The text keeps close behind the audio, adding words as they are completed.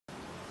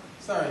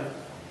Sorry.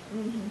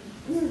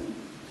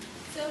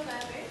 So,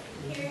 Father,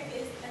 here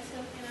is a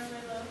token of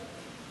my love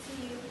to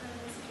you on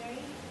this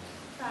very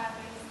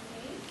Father's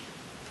Day.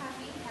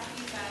 Happy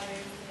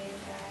Father's Day,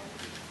 Dad.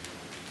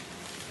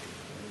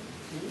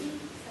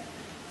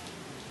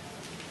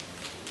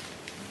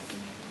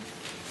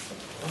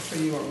 So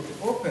you want me to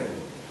open?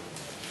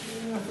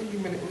 Yeah, I think you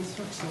made an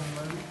instruction,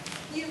 man.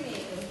 You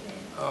may open.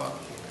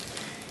 Okay.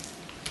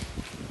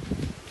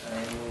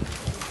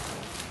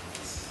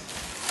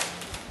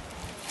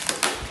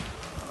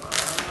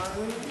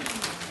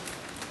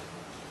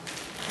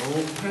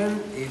 Open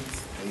it,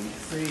 they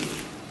say.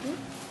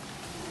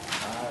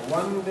 I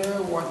wonder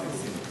what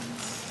is it.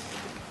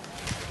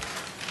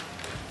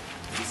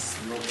 This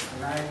looks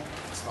like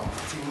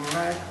something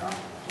like a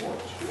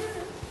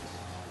portrait.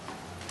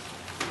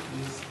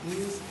 This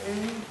is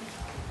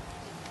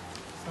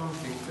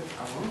something to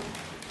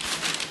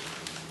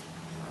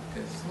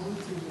okay,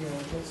 something here,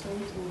 got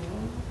something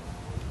wrong.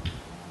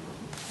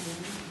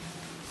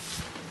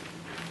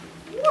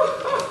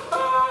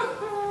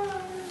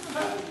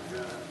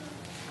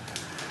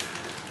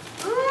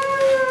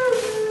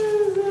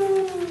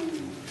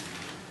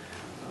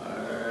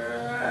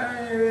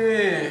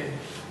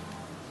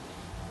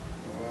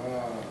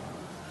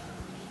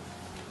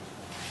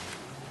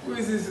 Who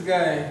is this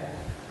guy?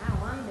 I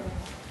wonder.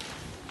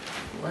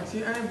 What's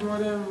your eyebrow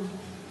them?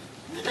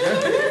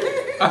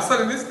 I saw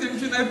the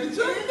description in that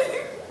picture.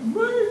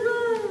 My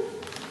God.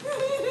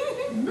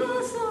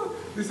 No, sir.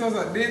 This was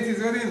at Daisy's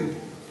wedding.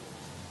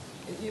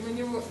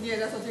 Yeah,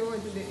 that's what you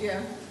want to do,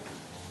 yeah.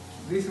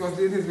 This was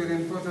Daisy's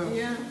wedding photo.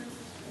 Yeah.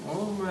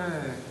 Oh my.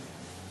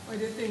 What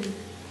do you think?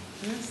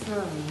 Yes,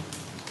 sir.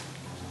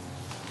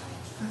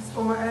 That's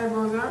all my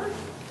eyebrows are?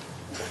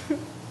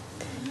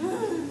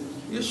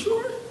 You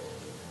sure?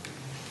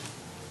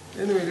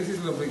 Anyway, this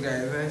is lovely,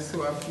 guys. I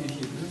so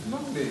appreciate it. It's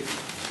lovely.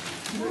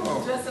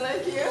 Wow. Just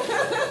like you.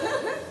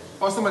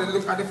 Or somebody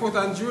looked at the photo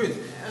and drew it.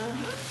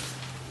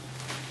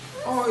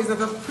 Oh, is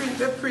that a print?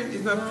 The print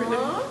is not print.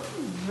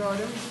 Draw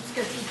them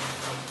sketches.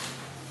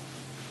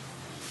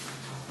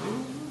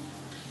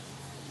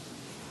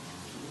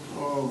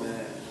 Oh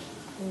man.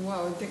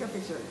 Wow, take a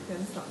picture. You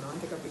can stop now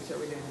and take a picture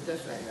with them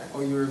just like that.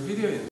 Oh, you were videoing?